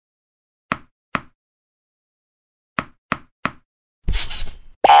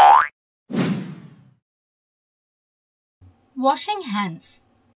Washing hands.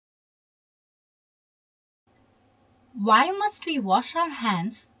 Why must we wash our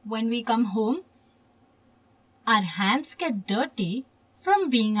hands when we come home? Our hands get dirty from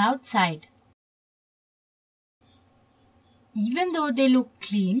being outside. Even though they look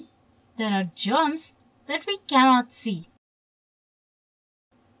clean, there are germs that we cannot see.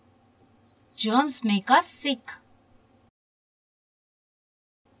 Germs make us sick.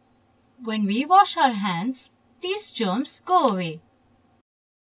 When we wash our hands, these germs go away.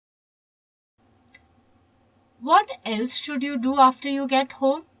 What else should you do after you get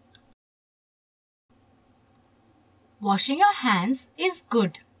home? Washing your hands is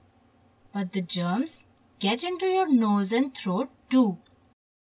good, but the germs get into your nose and throat too.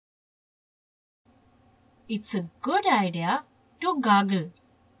 It's a good idea to gargle.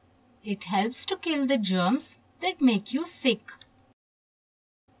 It helps to kill the germs that make you sick.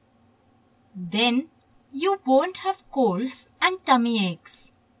 Then you won't have colds and tummy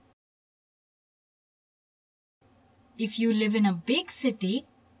aches. If you live in a big city,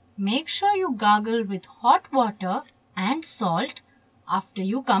 make sure you gargle with hot water and salt after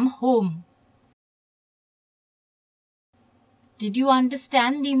you come home. Did you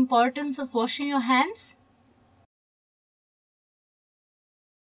understand the importance of washing your hands?